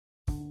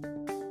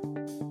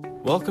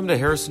Welcome to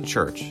Harrison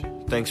Church.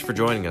 Thanks for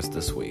joining us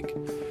this week.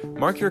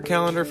 Mark your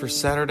calendar for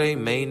Saturday,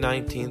 May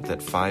 19th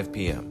at 5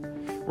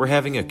 p.m. We're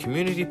having a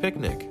community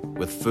picnic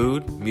with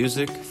food,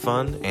 music,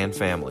 fun, and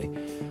family.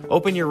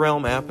 Open your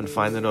Realm app and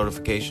find the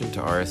notification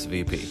to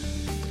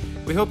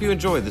RSVP. We hope you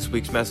enjoyed this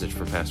week's message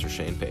for Pastor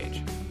Shane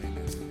Page.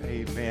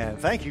 Amen.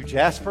 Thank you,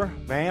 Jasper.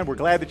 Man, we're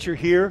glad that you're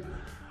here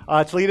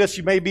to lead us.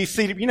 You may be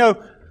seated. You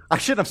know, I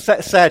shouldn't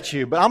have sat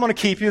you, but I'm going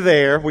to keep you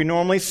there. We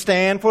normally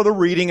stand for the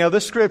reading of the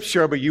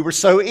Scripture, but you were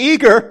so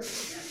eager.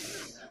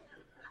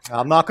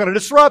 I'm not going to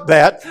disrupt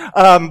that.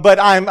 But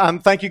I'm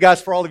thank you guys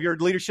for all of your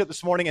leadership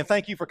this morning, and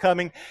thank you for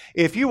coming.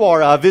 If you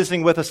are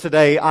visiting with us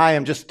today, I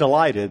am just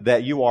delighted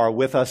that you are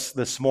with us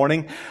this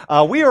morning.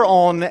 We are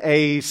on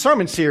a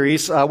sermon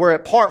series. We're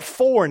at part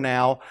 4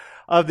 now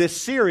of this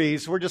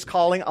series we're just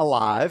calling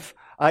Alive.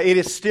 It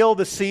is still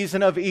the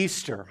season of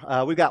Easter.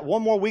 We've got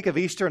one more week of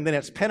Easter, and then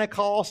it's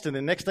Pentecost, and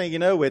the next thing you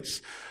know,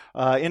 it's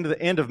into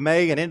the end of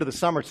May and into the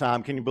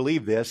summertime. Can you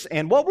believe this?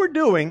 And what we're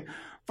doing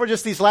for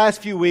just these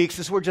last few weeks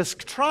is we're just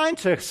trying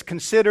to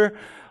consider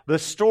the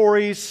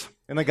stories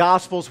in the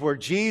Gospels where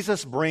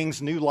Jesus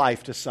brings new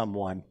life to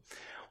someone.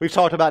 We've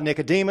talked about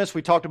Nicodemus.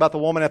 We talked about the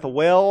woman at the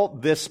well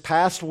this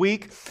past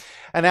week.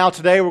 And now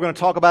today we're going to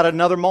talk about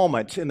another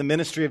moment in the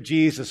ministry of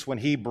Jesus when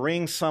he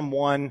brings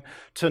someone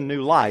to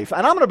new life.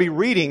 And I'm going to be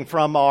reading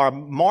from our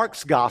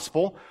Mark's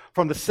Gospel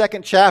from the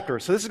 2nd chapter.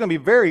 So this is going to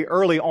be very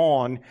early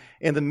on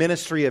in the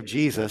ministry of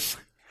Jesus.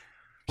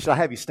 Should I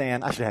have you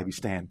stand? I should have you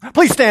stand.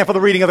 Please stand for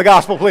the reading of the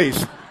Gospel,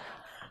 please.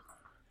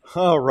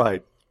 All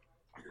right.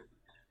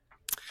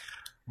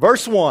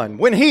 Verse 1.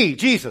 When he,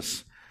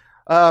 Jesus,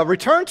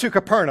 returned to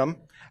Capernaum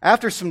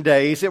after some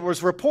days, it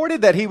was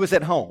reported that he was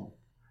at home.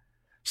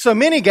 So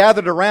many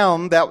gathered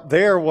around that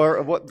there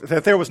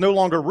was no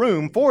longer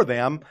room for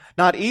them,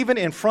 not even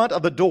in front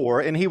of the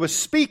door, and he was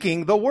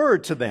speaking the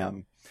word to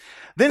them.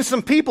 Then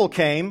some people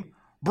came,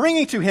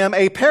 bringing to him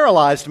a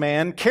paralyzed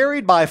man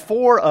carried by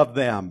 4 of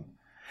them.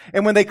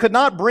 And when they could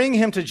not bring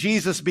him to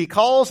Jesus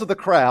because of the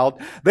crowd,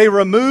 they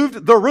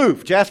removed the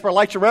roof. Jasper, I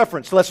like your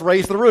reference. Let's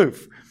raise the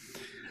roof.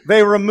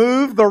 They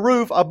removed the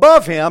roof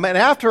above him, and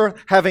after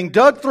having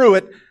dug through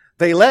it,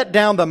 they let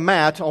down the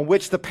mat on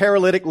which the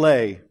paralytic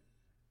lay.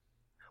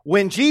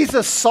 When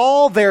Jesus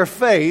saw their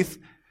faith,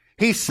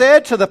 he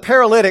said to the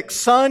paralytic,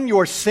 "Son,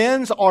 your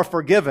sins are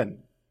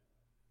forgiven."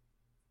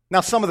 Now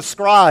some of the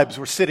scribes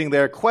were sitting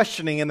there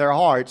questioning in their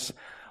hearts,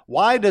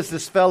 "Why does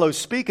this fellow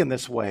speak in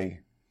this way?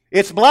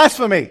 It's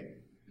blasphemy.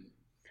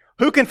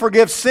 Who can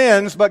forgive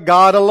sins but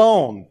God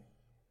alone?"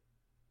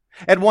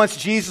 At once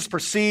Jesus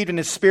perceived in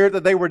his spirit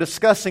that they were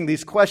discussing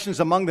these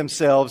questions among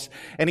themselves,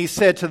 and he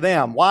said to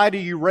them, "Why do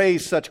you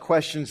raise such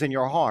questions in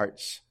your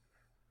hearts?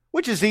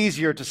 Which is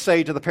easier to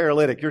say to the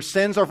paralytic, 'Your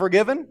sins are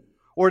forgiven,'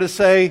 or to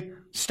say,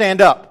 'Stand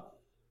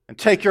up and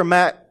take your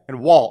mat and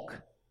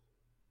walk'?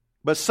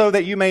 But so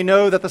that you may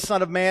know that the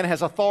Son of Man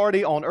has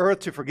authority on earth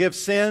to forgive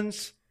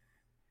sins,"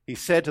 he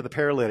said to the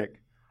paralytic,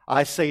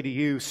 "I say to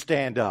you,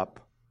 stand up,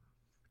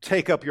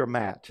 take up your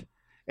mat,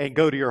 and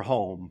go to your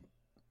home."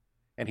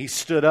 And he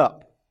stood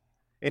up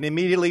and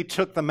immediately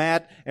took the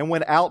mat and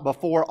went out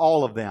before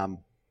all of them,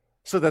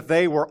 so that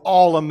they were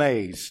all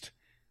amazed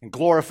and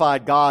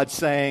glorified God,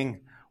 saying,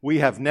 "We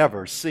have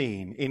never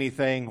seen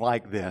anything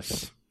like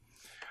this."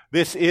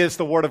 This is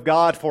the word of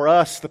God for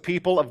us, the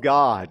people of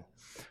God.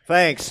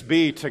 Thanks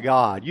be to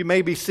God. You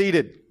may be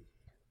seated.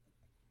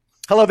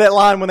 I love that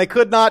line, when they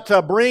could not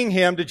bring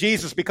him to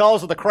Jesus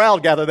because of the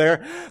crowd gathered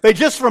there, they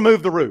just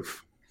removed the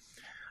roof.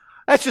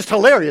 That's just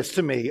hilarious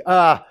to me.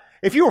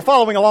 If you were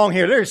following along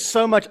here, there's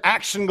so much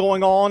action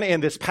going on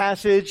in this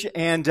passage.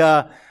 And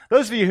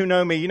those of you who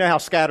know me, you know how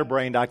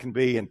scatterbrained I can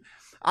be. And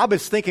I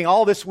was thinking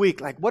all this week,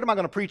 like, what am I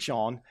going to preach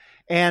on?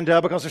 And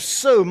because there's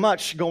so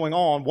much going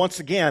on, once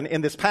again, in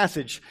this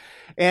passage.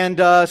 And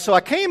so I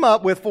came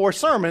up with 4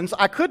 sermons.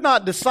 I could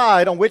not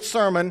decide on which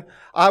sermon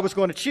I was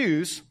going to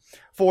choose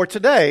for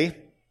today.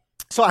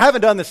 So I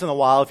haven't done this in a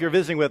while. If you're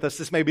visiting with us,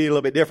 this may be a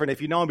little bit different.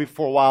 If you've known me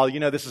for a while, you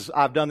know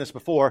I've done this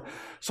before.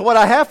 So what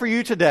I have for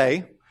you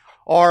today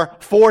are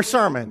 4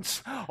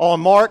 sermons on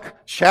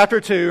Mark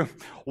chapter 2,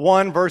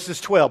 1 verses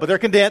 12. But they're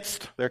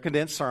condensed. They're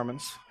condensed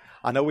sermons.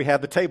 I know we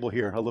have the table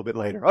here a little bit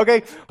later.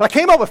 Okay, but I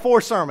came up with 4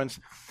 sermons.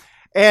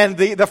 And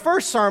the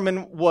first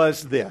sermon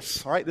was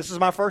this. All right, this is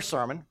my first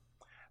sermon.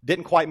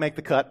 Didn't quite make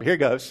the cut, but here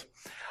goes.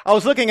 I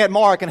was looking at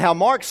Mark and how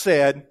Mark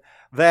said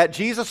that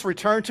Jesus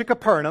returned to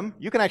Capernaum.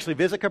 You can actually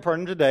visit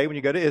Capernaum today when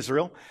you go to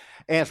Israel.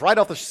 And it's right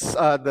off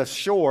the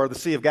shore of the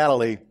Sea of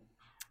Galilee.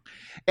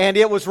 And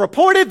it was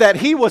reported that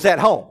he was at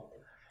home.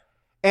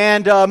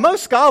 And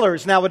most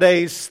scholars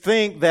nowadays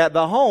think that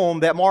the home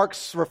that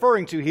Mark's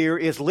referring to here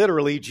is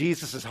literally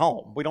Jesus'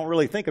 home. We don't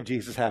really think of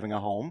Jesus having a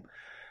home.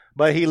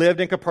 But he lived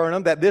in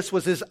Capernaum, that this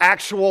was his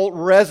actual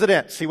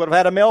residence. He would have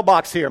had a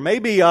mailbox here.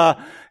 Maybe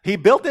he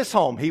built this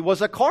home. He was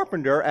a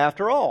carpenter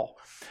after all.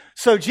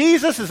 So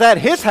Jesus is at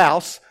his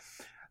house.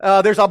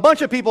 There's a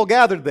bunch of people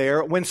gathered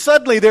there when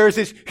suddenly there's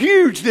this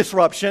huge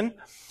disruption.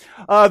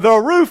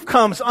 The roof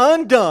comes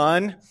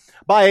undone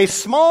by a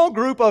small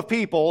group of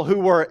people who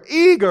were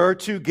eager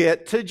to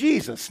get to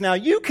Jesus. Now,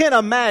 you can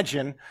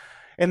imagine,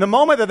 in the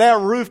moment that that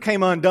roof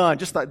came undone,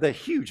 just the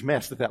huge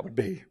mess that would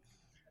be.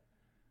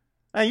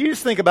 And you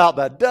just think about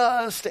the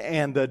dust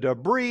and the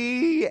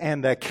debris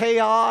and the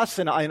chaos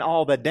and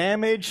all the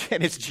damage,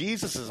 and it's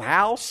Jesus'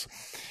 house.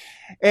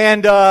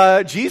 And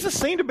Jesus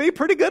seemed to be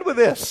pretty good with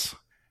this.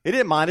 He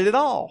didn't mind it at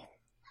all.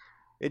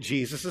 At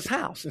Jesus'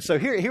 house. And so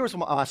here's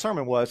what my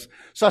sermon was.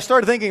 So I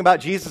started thinking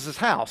about Jesus'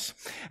 house.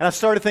 And I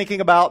started thinking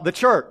about the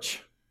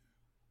church.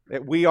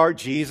 That we are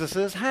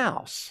Jesus'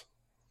 house.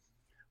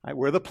 Right?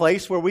 We're the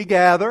place where we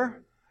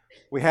gather.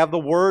 We have the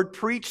word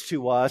preached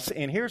to us.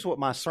 And here's what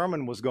my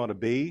sermon was going to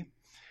be.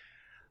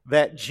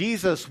 That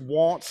Jesus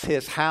wants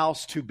his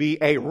house to be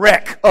a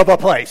wreck of a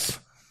place.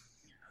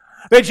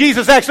 That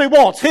Jesus actually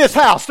wants his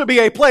house to be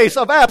a place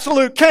of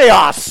absolute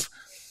chaos.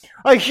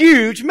 A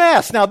huge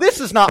mess. Now,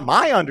 this is not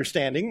my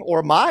understanding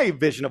or my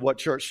vision of what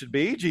church should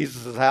be,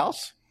 Jesus'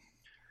 house.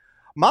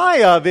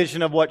 My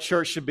vision of what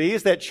church should be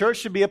is that church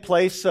should be a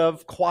place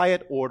of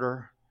quiet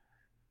order,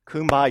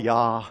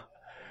 kumbaya.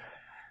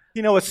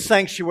 You know, a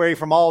sanctuary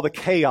from all the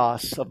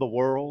chaos of the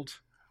world.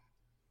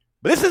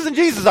 But this isn't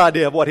Jesus'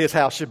 idea of what his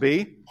house should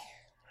be.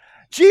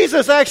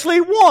 Jesus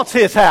actually wants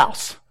his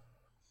house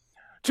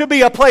to be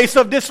a place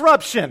of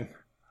disruption,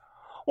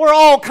 where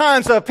all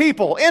kinds of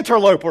people,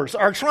 interlopers,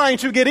 are trying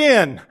to get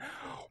in,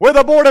 where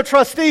the board of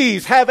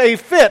trustees have a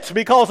fit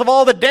because of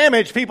all the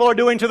damage people are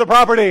doing to the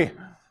property.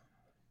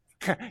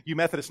 You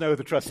Methodists know who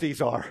the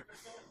trustees are.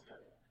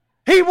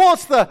 He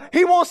wants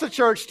the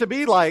church to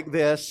be like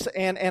this,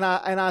 and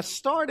I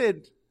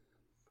started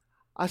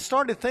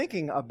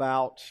thinking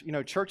about,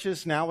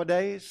 churches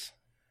nowadays.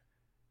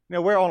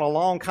 We're on a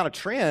long kind of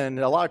trend.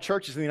 A lot of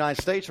churches in the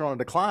United States are on a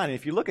decline. And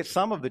if you look at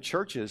some of the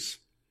churches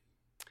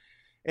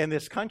in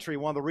this country,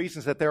 one of the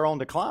reasons that they're on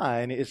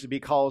decline is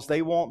because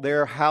they want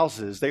their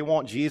houses, they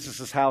want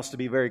Jesus' house to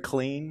be very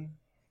clean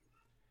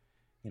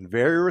and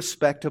very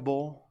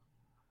respectable,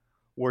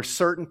 where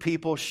certain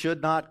people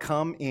should not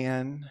come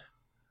in.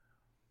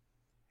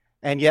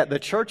 And yet the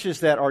churches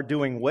that are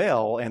doing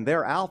well and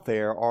they're out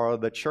there are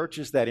the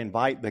churches that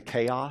invite the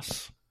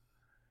chaos.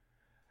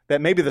 That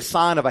maybe the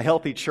sign of a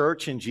healthy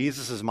church in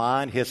Jesus'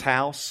 mind, his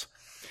house,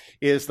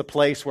 is the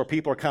place where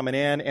people are coming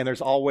in and there's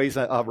always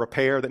a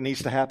repair that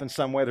needs to happen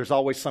somewhere. There's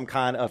always some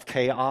kind of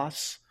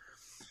chaos.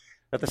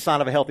 That the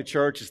sign of a healthy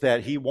church is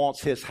that he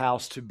wants his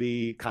house to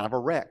be kind of a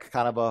wreck,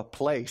 kind of a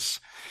place.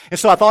 And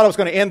so I thought I was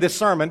going to end this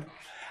sermon.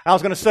 I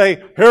was going to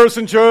say,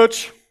 Harrison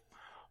Church,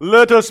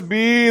 let us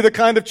be the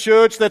kind of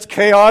church that's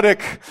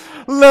chaotic.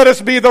 Let us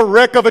be the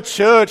wreck of a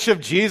church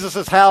of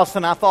Jesus' house.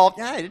 And I thought,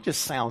 it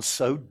just sounds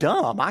so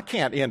dumb. I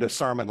can't end a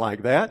sermon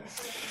like that.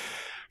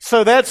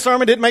 So that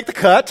sermon didn't make the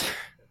cut.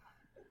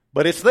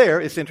 But it's there.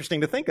 It's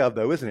interesting to think of,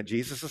 though, isn't it?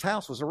 Jesus'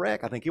 house was a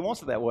wreck. I think he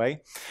wants it that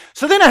way.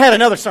 So then I had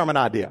another sermon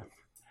idea.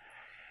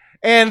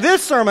 And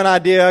this sermon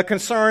idea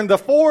concerned the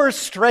 4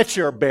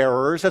 stretcher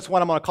bearers. That's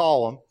what I'm going to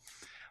call them.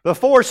 The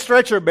 4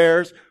 stretcher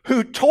bearers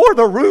who tore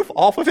the roof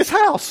off of his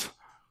house.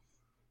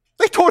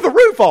 They tore the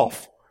roof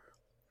off.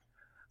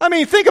 I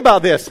mean, think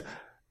about this.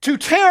 To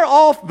tear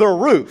off the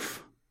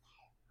roof,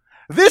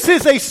 this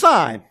is a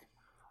sign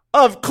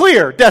of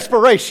clear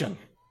desperation.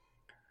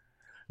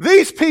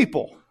 These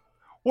people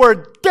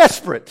were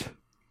desperate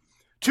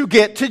to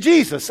get to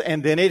Jesus.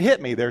 And then it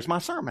hit me. There's my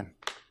sermon.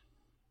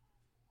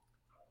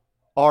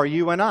 Are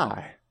you and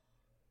I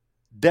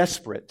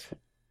desperate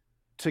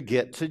to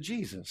get to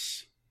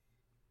Jesus?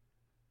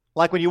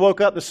 Like when you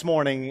woke up this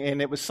morning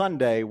and it was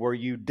Sunday, were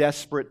you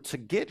desperate to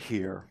get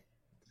here?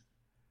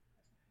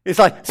 It's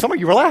like some of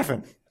you were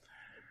laughing.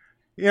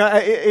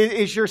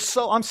 Is your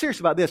soul, I'm serious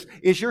about this,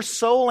 is your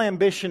sole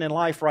ambition in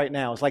life right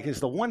now,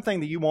 is the one thing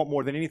that you want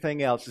more than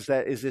anything else,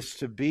 is this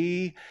to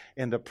be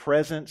in the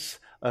presence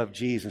of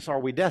Jesus? Are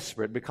we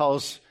desperate?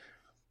 Because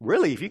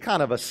really, if you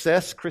kind of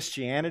assess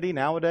Christianity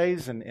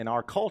nowadays and in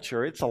our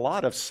culture, it's a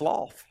lot of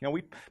sloth.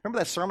 We remember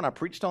that sermon I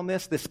preached on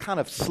this kind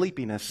of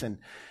sleepiness, and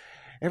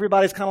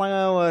everybody's kind of like,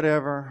 oh,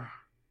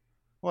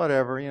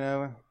 whatever,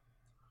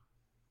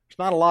 There's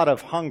not a lot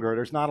of hunger.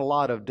 There's not a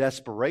lot of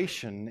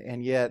desperation.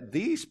 And yet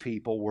these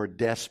people were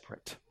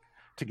desperate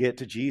to get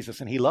to Jesus.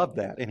 And he loved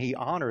that. And he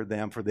honored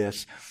them for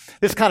this.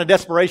 This kind of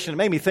desperation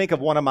made me think of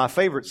one of my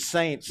favorite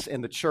saints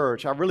in the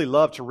church. I really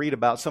love to read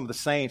about some of the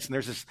saints. And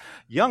there's this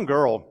young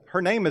girl.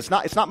 Her name is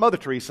it's not Mother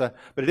Teresa,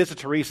 but it is a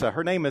Teresa.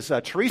 Her name is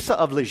Teresa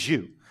of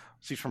Lisieux.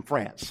 She's from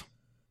France.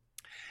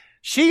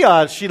 She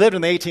lived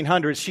in the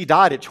 1800s. She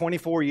died at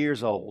 24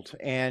 years old.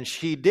 And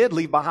she did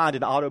leave behind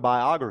an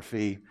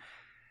autobiography.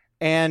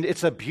 And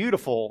it's a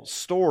beautiful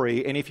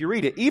story. And if you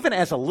read it, even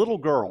as a little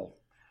girl,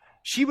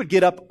 she would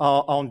get up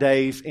on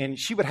days and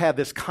she would have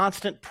this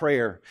constant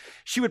prayer.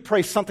 She would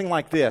pray something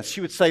like this.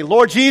 She would say,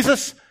 Lord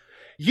Jesus,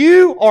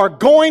 you are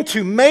going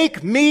to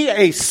make me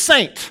a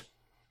saint.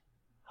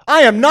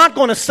 I am not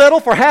going to settle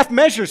for half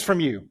measures from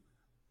you.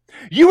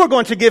 You are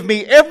going to give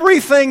me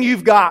everything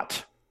you've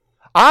got.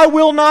 I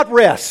will not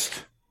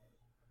rest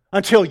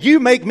until you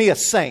make me a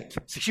saint.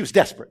 See, she was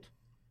desperate.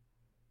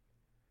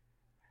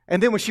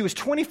 And then when she was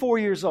 24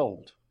 years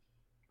old,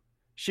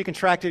 she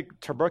contracted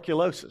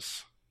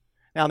tuberculosis.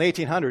 Now, in the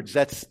 1800s,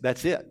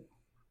 that's it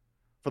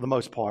for the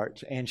most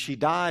part. And she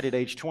died at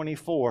age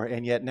 24,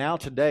 and yet now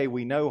today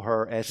we know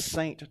her as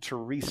Saint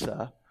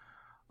Teresa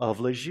of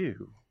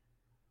Lisieux.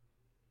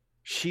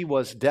 She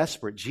was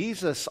desperate.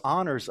 Jesus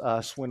honors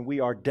us when we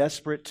are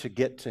desperate to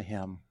get to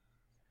Him.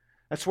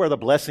 That's where the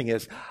blessing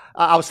is.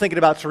 I was thinking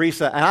about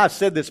Teresa, and I've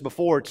said this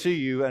before to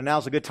you, and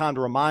now's a good time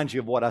to remind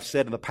you of what I've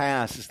said in the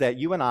past, is that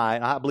you and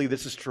I believe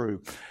this is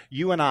true,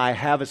 you and I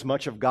have as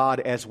much of God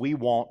as we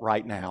want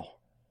right now.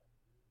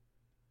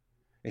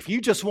 If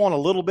you just want a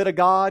little bit of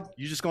God,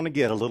 you're just going to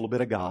get a little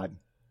bit of God.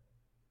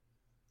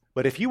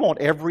 But if you want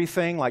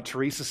everything, like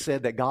Teresa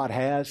said, that God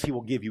has, He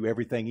will give you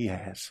everything He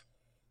has.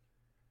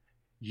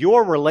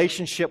 Your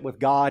relationship with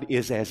God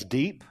is as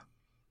deep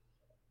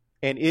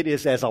and it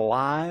is as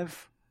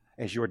alive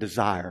as your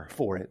desire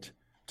for it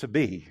to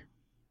be.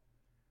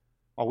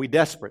 Are we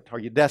desperate? Are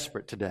you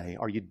desperate today?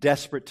 Are you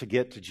desperate to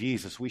get to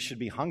Jesus? We should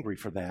be hungry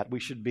for that. We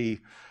should be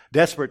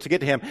desperate to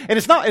get to Him. And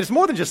it's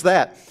more than just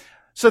that.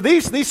 So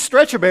these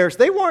stretcher bearers,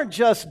 they weren't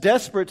just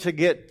desperate to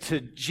get to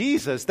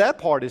Jesus. That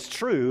part is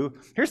true.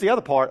 Here's the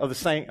other part of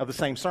the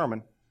same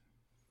sermon.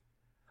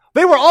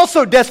 They were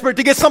also desperate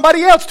to get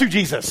somebody else to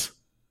Jesus.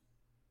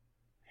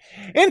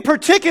 In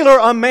particular,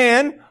 a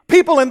man,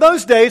 people in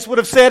those days would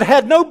have said,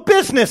 had no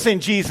business in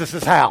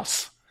Jesus'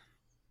 house.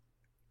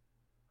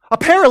 A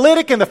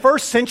paralytic in the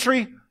first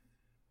century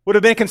would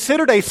have been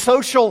considered a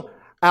social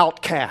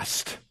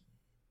outcast.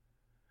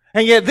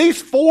 And yet these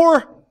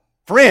four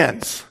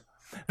friends,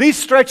 these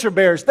stretcher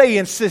bearers, they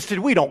insisted,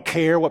 we don't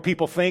care what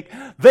people think.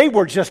 They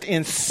were just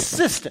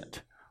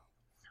insistent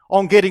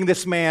on getting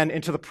this man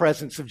into the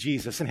presence of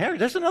Jesus. And here,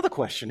 there's another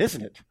question,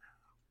 isn't it?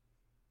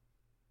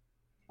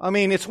 I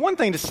mean, it's one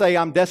thing to say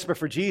I'm desperate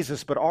for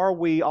Jesus, but are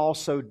we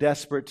also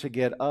desperate to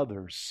get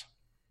others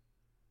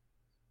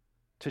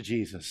to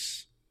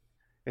Jesus?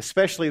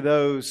 Especially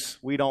those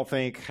we don't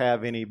think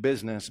have any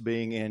business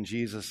being in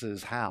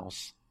Jesus'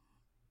 house.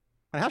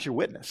 Now, how's your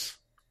witness?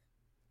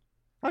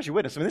 How's your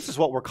witness? I mean, this is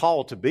what we're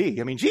called to be.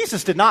 I mean,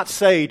 Jesus did not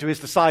say to His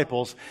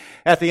disciples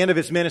at the end of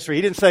His ministry,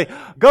 He didn't say,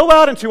 go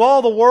out into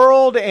all the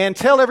world and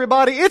tell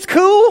everybody, it's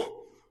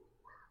cool.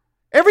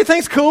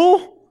 Everything's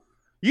cool.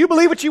 You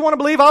believe what you want to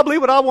believe, I'll believe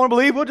what I want to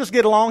believe, we'll just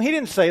get along. He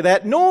didn't say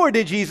that, nor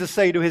did Jesus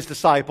say to His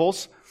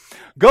disciples,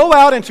 go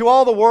out into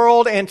all the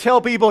world and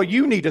tell people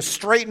you need to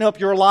straighten up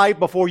your life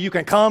before you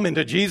can come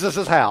into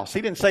Jesus' house.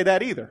 He didn't say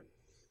that either.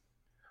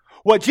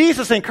 What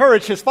Jesus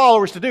encouraged His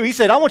followers to do, He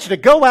said, I want you to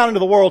go out into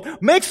the world,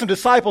 make some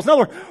disciples. In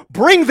other words,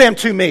 bring them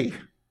to me.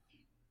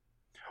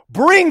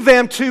 Bring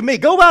them to me.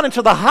 Go out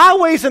into the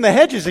highways and the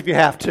hedges if you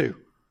have to.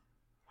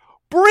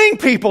 Bring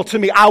people to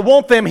me. I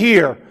want them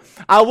here.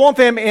 I want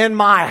them in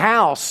my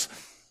house.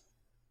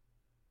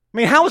 I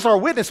mean, how is our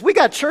witness? We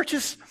got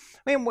churches.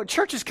 I mean,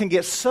 churches can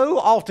get so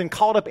often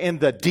caught up in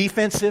the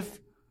defensive.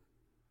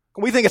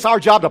 We think it's our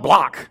job to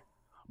block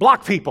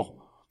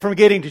people from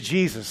getting to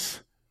Jesus.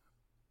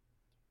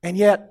 And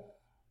yet,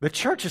 the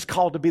church is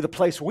called to be the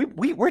place where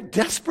we're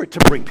desperate to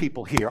bring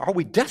people here. Are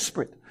we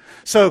desperate?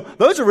 So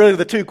those are really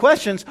the two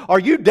questions. Are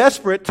you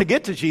desperate to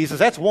get to Jesus?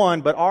 That's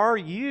one. But are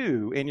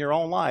you, in your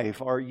own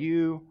life, are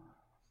you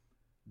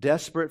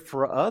desperate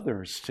for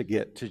others to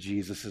get to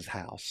Jesus'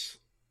 house?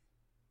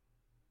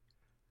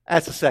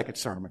 That's the second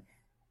sermon.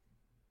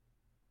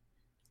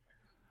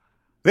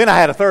 Then I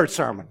had a third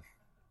sermon.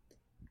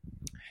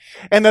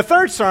 And the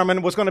third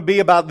sermon was going to be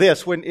about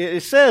this. When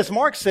it says,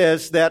 Mark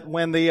says that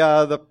when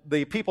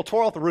the people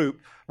tore out the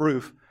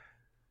roof,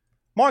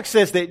 Mark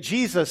says that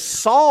Jesus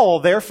saw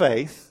their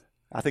faith.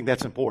 I think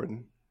that's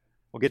important.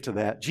 We'll get to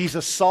that.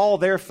 Jesus saw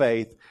their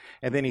faith,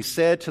 and then He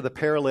said to the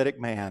paralytic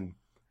man,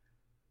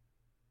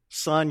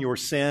 son, your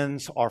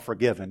sins are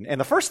forgiven. And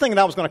the first thing that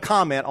I was going to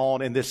comment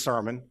on in this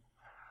sermon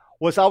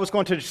was I was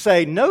going to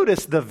say,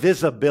 notice the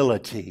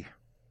visibility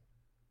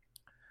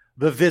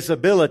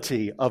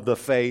of the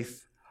faith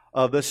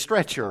of the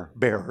stretcher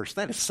bearers.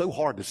 That is so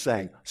hard to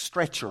say,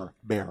 stretcher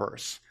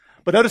bearers.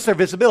 But notice their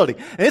visibility.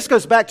 And this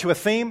goes back to a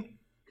theme.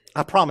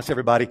 I promise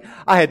everybody,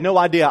 I had no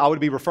idea I would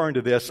be referring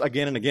to this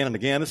again and again and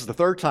again. This is the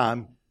third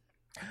time.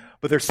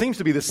 But there seems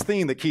to be this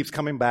theme that keeps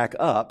coming back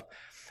up.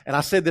 And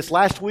I said this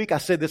last week, I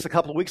said this a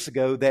couple of weeks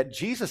ago, that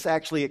Jesus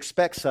actually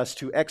expects us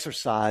to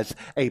exercise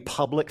a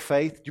public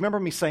faith. Do you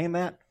remember me saying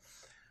that?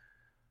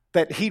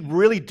 That He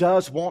really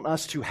does want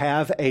us to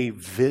have a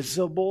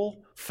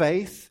visible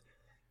faith.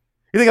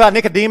 You think about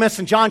Nicodemus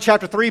in John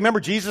chapter 3.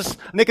 Remember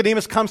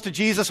Nicodemus comes to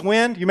Jesus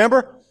when? You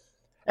remember?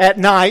 At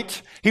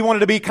night. He wanted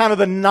to be kind of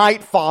the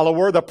night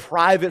follower, the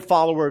private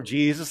follower of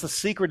Jesus, the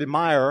secret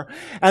admirer.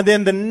 And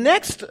then the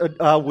next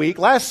week,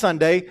 last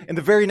Sunday, in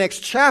the very next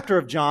chapter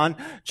of John,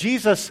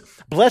 Jesus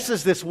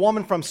blesses this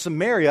woman from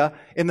Samaria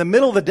in the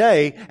middle of the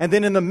day. And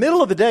then in the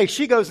middle of the day,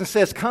 she goes and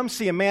says, come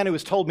see a man who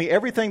has told me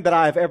everything that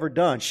I have ever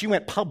done. She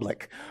went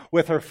public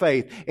with her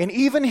faith. And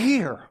even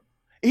here,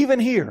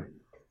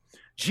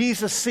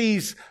 Jesus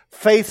sees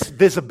faith's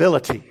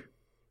visibility.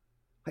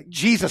 Like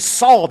Jesus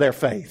saw their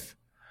faith.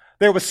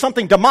 There was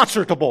something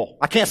demonstrable.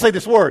 I can't say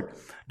this word.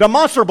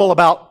 Demonstrable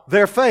about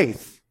their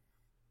faith.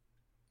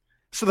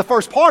 So the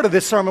first part of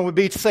this sermon would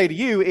be to say to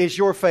you, is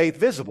your faith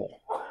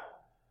visible?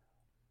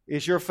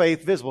 Is your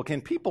faith visible?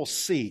 Can people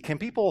see? Can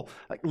people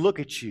look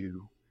at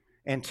you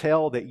and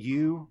tell that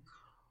you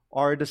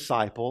are a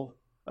disciple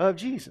of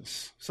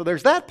Jesus? So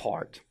there's that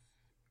part.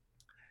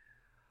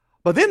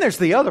 But then there's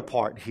the other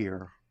part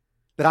here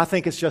that I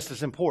think is just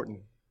as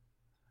important.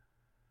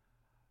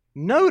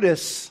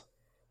 Notice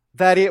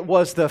that it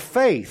was the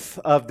faith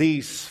of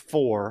these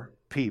 4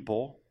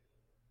 people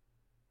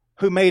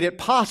who made it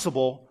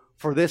possible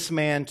for this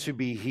man to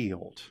be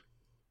healed.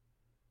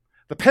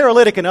 The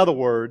paralytic, in other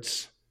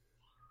words,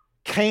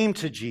 came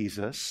to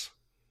Jesus,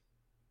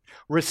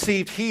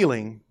 received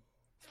healing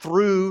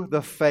through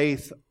the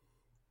faith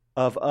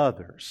of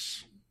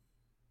others.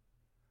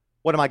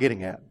 What am I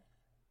getting at?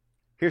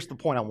 Here's the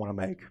point I want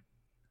to make.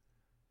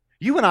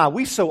 You and I,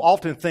 we so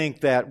often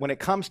think that when it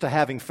comes to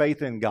having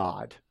faith in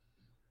God,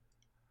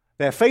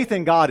 that faith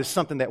in God is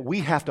something that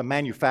we have to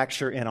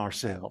manufacture in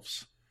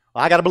ourselves.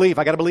 I got to believe,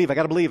 I got to believe, I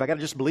got to believe, I got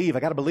to just believe, I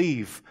got to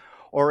believe,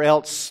 or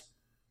else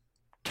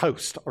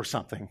toast or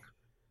something.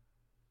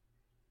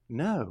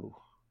 No.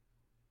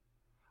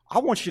 I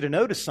want you to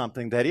notice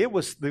something, that it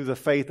was through the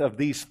faith of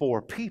these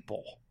 4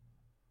 people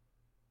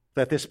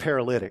that this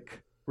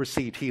paralytic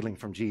received healing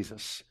from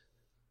Jesus.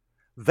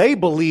 They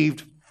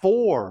believed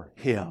for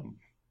him.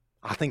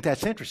 I think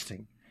that's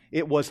interesting.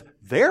 It was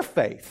their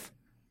faith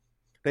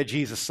that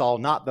Jesus saw,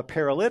 not the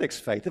paralytic's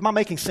faith. Am I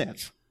making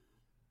sense?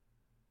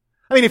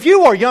 I mean, if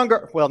you are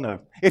younger, well,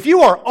 no. If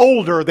you are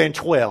older than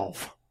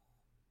 12,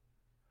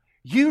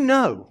 you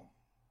know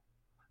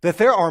that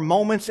there are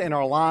moments in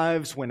our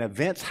lives when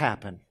events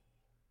happen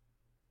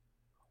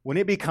when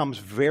it becomes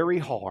very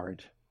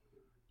hard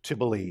to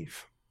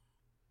believe.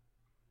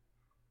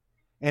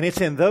 And it's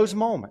in those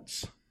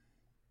moments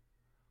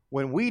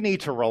when we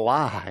need to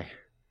rely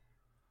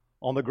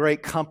on the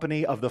great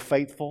company of the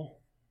faithful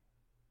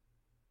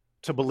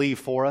to believe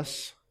for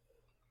us.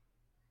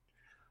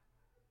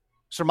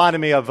 This reminded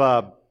me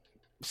of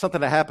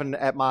something that happened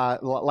at my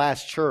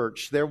last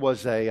church. There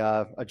was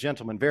a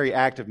gentleman, very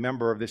active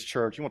member of this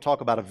church. You want to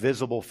talk about a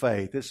visible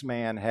faith. This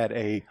man had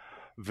a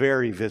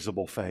very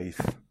visible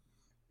faith.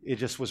 It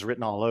just was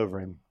written all over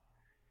him.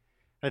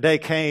 A day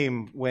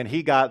came when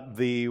he got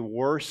the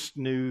worst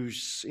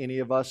news any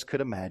of us could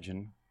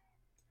imagine.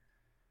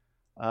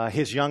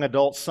 His young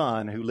adult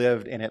son, who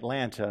lived in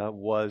Atlanta,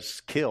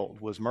 was killed,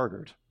 was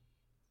murdered.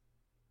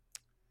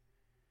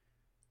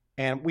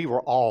 And we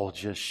were all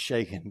just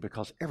shaken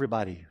because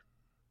everybody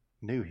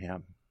knew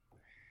him.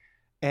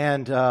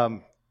 And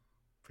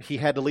he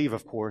had to leave,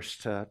 of course,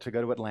 to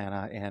go to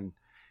Atlanta. And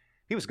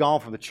he was gone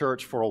from the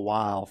church for a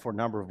while, for a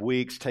number of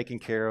weeks, taking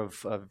care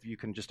of you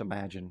can just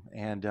imagine.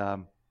 And I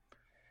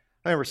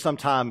remember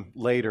sometime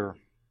later,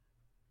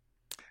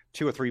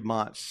 2 or 3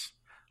 months,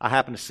 I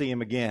happened to see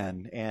him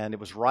again, and it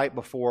was right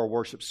before a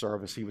worship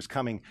service. He was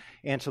coming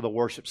into the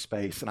worship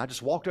space, and I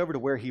just walked over to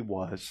where he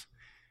was,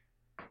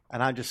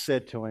 and I just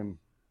said to him,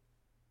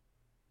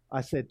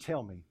 I said,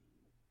 "Tell me,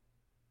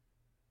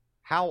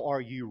 how are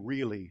you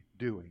really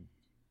doing?"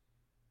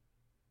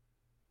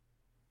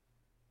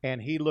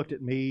 And he looked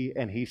at me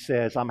and he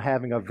says, "I'm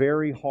having a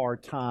very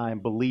hard time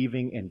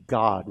believing in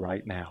God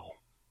right now."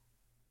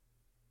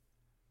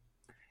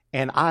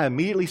 And I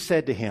immediately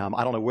said to him,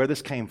 I don't know where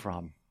this came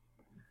from,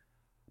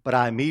 but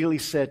I immediately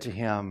said to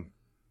him,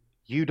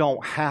 "You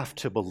don't have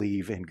to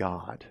believe in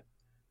God.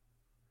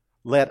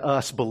 Let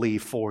us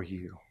believe for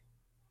you."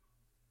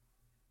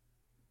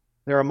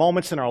 There are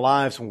moments in our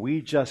lives when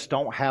we just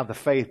don't have the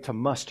faith to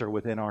muster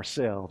within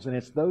ourselves. And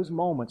it's those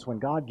moments when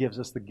God gives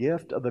us the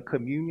gift of the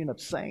communion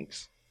of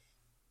saints.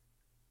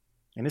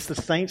 And it's the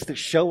saints that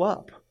show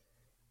up.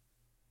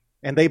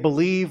 And they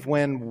believe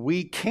when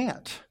we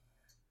can't.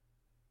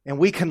 And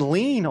we can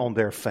lean on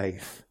their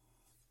faith.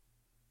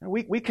 And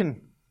we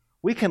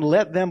can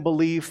let them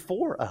believe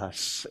for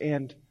us.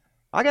 And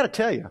I got to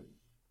tell you,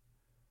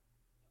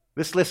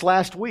 this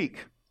last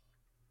week,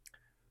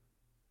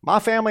 my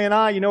family and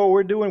I, you know what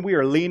we're doing? We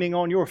are leaning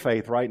on your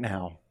faith right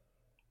now.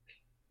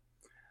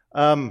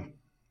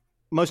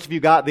 Most of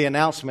you got the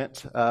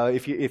announcement.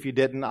 If you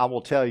didn't, I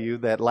will tell you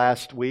that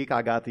last week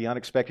I got the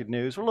unexpected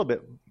news, or a little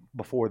bit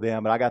before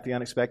then, but I got the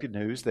unexpected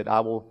news that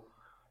I will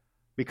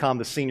become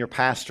the senior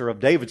pastor of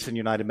Davidson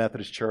United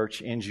Methodist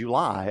Church in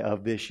July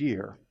of this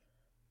year.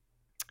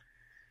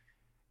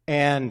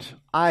 And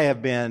I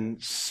have been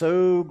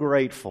so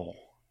grateful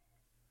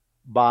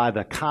by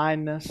the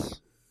kindness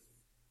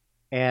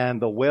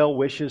and the well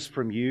wishes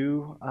from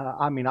you.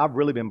 I've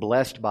really been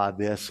blessed by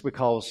this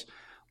because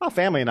my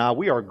family and I,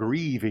 we are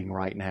grieving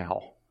right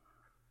now.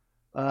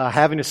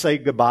 Having to say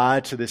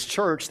goodbye to this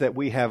church that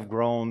we have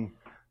grown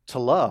to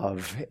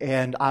love.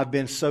 And I've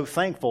been so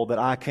thankful that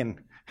I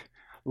can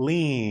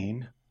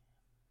lean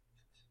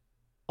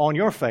on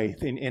your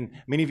faith. And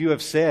many of you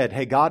have said,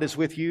 hey, God is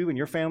with you and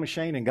your family,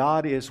 Shane, and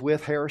God is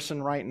with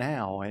Harrison right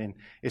now. And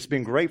it's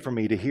been great for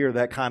me to hear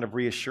that kind of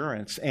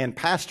reassurance. And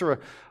Pastor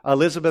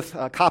Elizabeth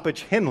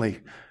Coppage Henley,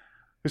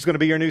 who's going to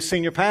be your new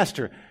senior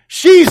pastor.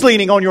 She's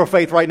leaning on your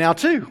faith right now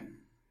too.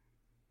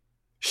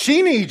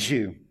 She needs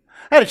you.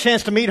 I had a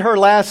chance to meet her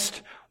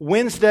last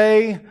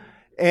Wednesday,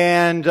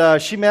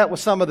 and she met with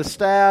some of the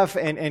staff,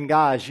 and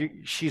guys,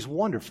 she's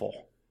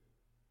wonderful.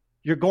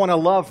 You're going to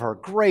love her.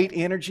 Great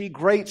energy,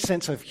 great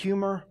sense of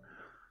humor,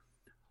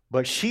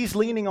 but she's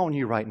leaning on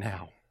you right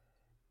now.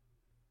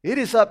 It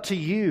is up to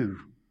you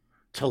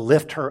to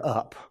lift her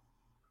up,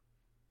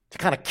 to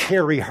kind of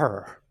carry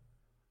her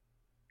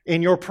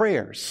in your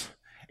prayers.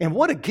 And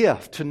what a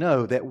gift to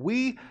know that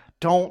we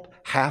don't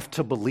have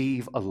to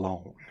believe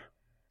alone,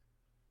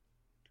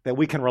 that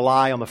we can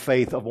rely on the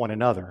faith of one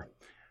another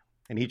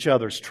and each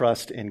other's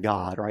trust in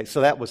God, right?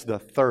 So that was the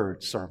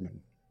third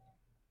sermon.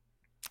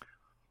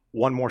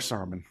 One more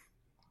sermon,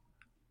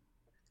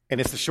 and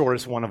it's the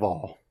shortest one of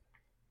all.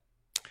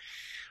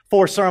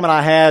 Fourth sermon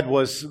I had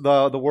was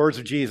the words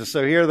of Jesus.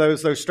 So here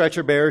those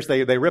stretcher bearers,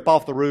 they rip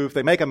off the roof,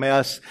 they make a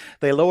mess,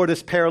 they lower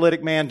this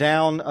paralytic man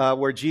down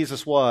where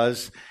Jesus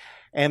was,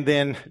 and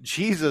then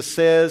Jesus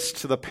says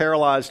to the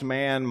paralyzed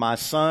man, "My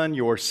son,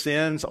 your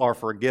sins are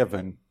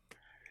forgiven."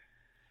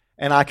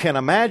 And I can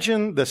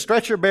imagine the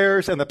stretcher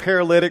bearers and the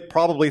paralytic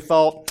probably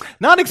thought,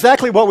 not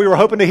exactly what we were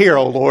hoping to hear,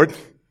 oh Lord.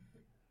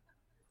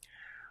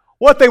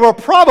 What they were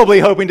probably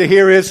hoping to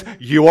hear is,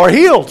 "You are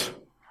healed."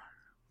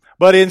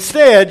 But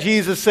instead,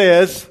 Jesus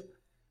says,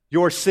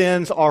 "Your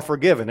sins are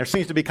forgiven." There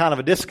seems to be kind of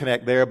a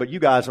disconnect there, but you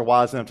guys are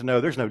wise enough to know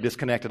there's no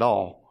disconnect at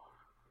all.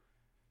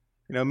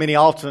 You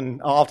know,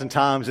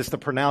 oftentimes it's the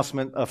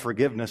pronouncement of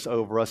forgiveness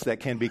over us that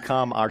can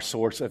become our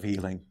source of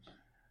healing.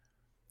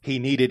 He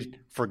needed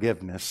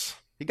forgiveness.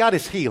 He got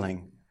his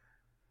healing,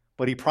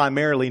 but he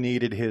primarily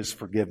needed his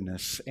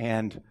forgiveness.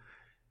 And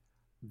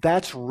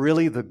that's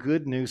really the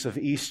good news of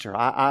Easter.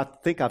 I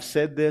think I've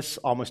said this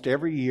almost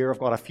every year. I've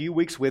got a few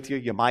weeks with you.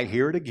 You might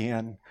hear it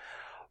again.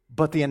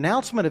 But the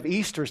announcement of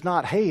Easter is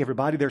not, "Hey,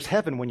 everybody, there's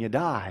heaven when you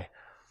die."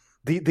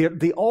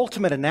 The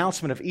ultimate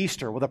announcement of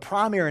Easter, well, the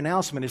primary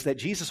announcement is that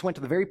Jesus went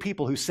to the very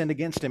people who sinned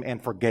against him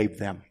and forgave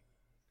them.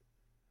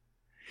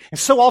 And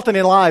so often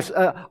in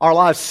our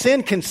lives,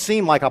 sin can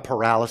seem like a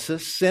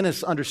paralysis. Sin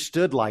is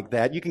understood like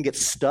that. You can get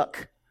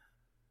stuck.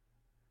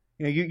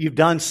 You know, you've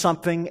done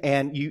something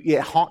and it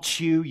haunts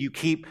you. You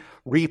keep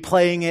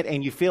replaying it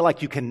and you feel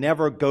like you can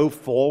never go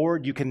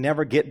forward. You can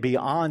never get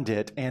beyond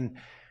it. And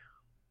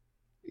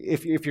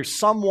if you're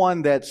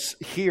someone that's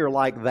here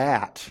like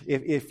that,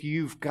 if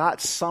you've got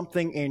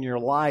something in your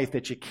life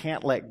that you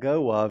can't let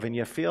go of and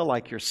you feel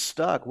like you're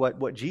stuck,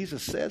 what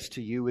Jesus says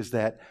to you is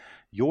that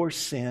your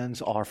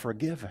sins are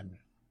forgiven.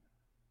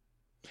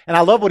 And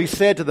I love what he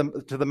said to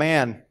the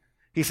man.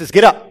 He says,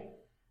 Get up,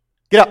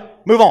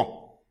 move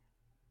on,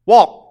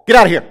 walk, get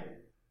out of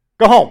here,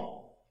 go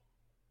home."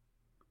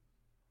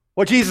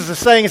 What Jesus is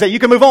saying is that you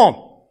can move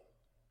on,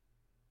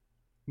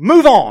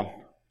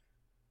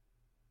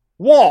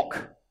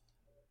 walk.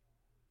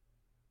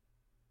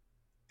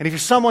 And if you're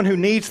someone who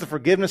needs the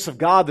forgiveness of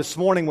God this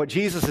morning, what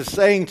Jesus is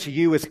saying to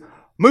you is,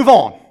 move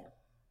on,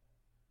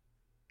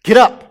 get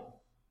up.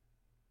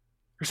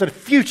 There's a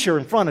future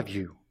in front of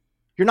you.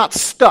 You're not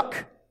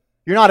stuck.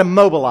 You're not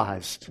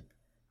immobilized.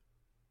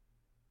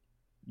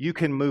 You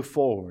can move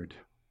forward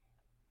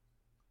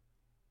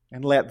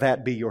and let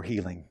that be your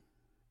healing.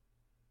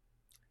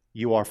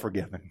 You are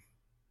forgiven.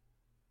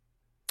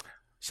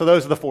 So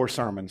those are the 4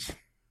 sermons.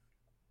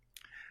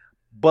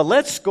 But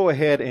let's go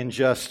ahead and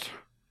just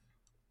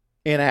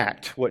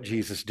enact what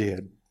Jesus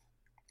did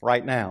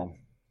right now.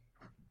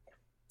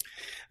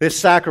 This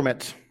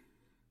sacrament,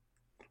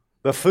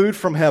 the food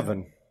from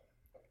heaven,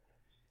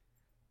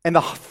 and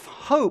the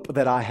hope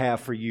that I have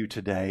for you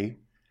today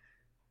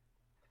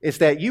is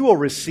that you will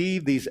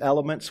receive these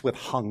elements with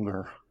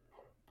hunger.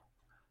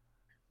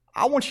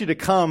 I want you to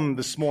come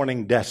this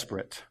morning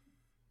desperate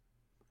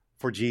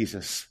for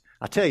Jesus.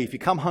 I tell you, if you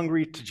come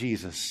hungry to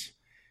Jesus,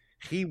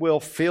 He will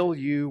fill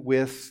you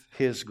with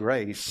His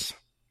grace.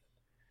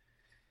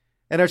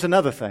 And there's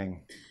another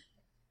thing.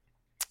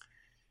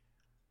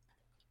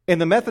 In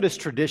the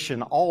Methodist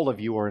tradition, all of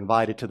you are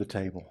invited to the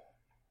table.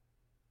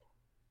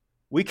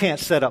 We can't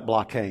set up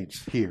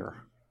blockades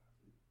here.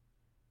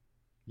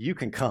 You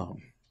can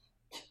come.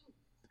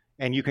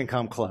 And you can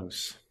come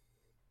close.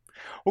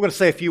 We're going to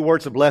say a few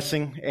words of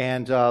blessing,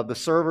 and the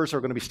servers are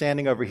going to be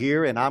standing over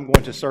here, and I'm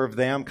going to serve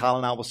them. Kyle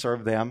and I will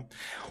serve them.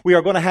 We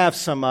are going to have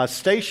some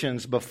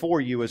stations before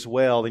you as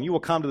well, and you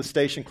will come to the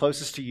station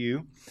closest to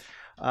you.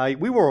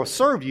 We will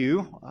serve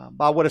you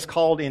by what is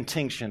called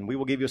intinction. We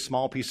will give you a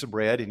small piece of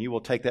bread, and you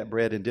will take that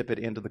bread and dip it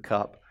into the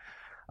cup.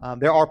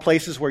 There are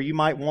places where you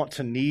might want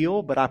to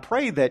kneel, but I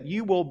pray that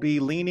you will be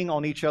leaning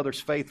on each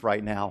other's faith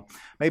right now.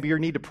 Maybe you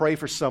need to pray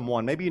for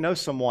someone. Maybe you know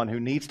someone who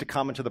needs to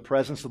come into the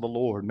presence of the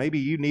Lord. Maybe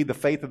you need the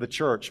faith of the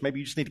church. Maybe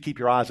you just need to keep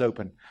your eyes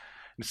open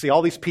and see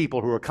all these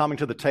people who are coming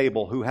to the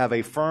table who have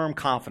a firm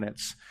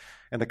confidence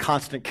in the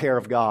constant care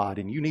of God,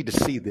 and you need to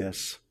see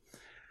this.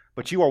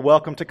 But you are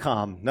welcome to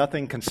come.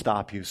 Nothing can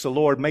stop you. So,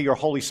 Lord, may your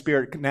Holy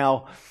Spirit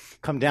now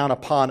come down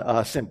upon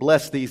us and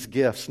bless these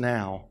gifts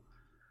now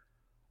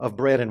of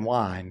bread and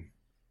wine.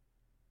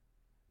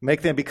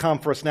 Make them become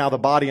for us now the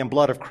body and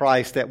blood of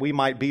Christ, that we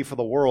might be for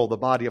the world the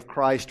body of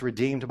Christ,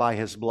 redeemed by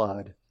his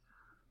blood.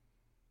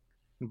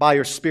 And by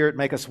your Spirit,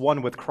 make us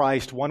one with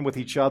Christ, one with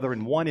each other,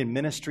 and one in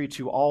ministry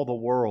to all the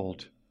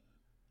world.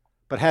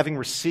 But having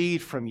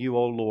received from you,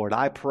 O Lord,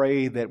 I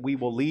pray that we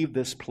will leave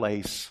this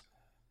place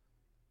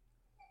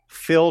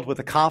filled with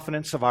the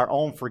confidence of our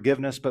own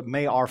forgiveness, but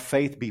may our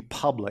faith be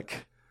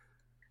public.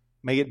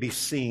 May it be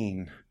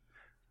seen.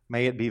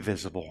 May it be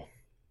visible.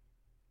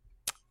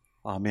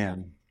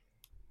 Amen.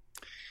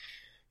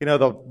 You know,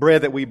 the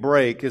bread that we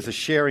break is a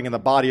sharing in the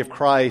body of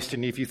Christ.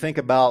 And if you think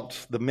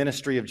about the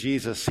ministry of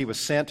Jesus, he was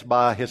sent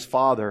by his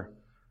Father,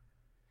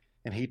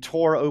 and he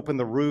tore open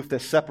the roof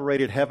that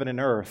separated heaven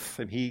and earth,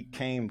 and he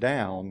came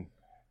down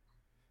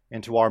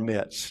into our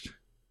midst.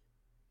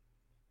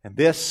 And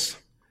this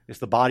is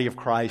the body of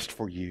Christ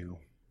for you.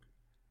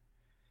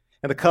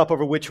 And the cup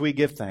over which we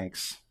give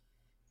thanks,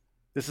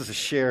 this is a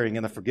sharing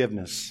in the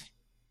forgiveness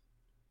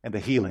and the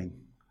healing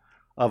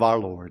of our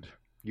Lord.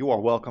 You are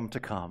welcome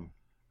to come.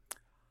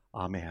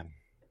 Amen.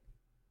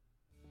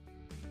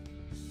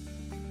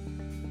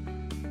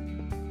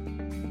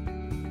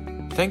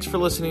 Thanks for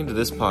listening to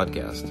this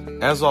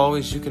podcast. As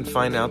always, you can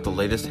find out the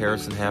latest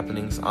Harrison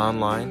happenings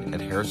online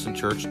at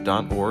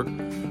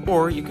harrisonchurch.org,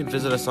 or you can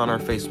visit us on our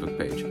Facebook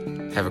page.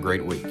 Have a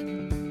great week.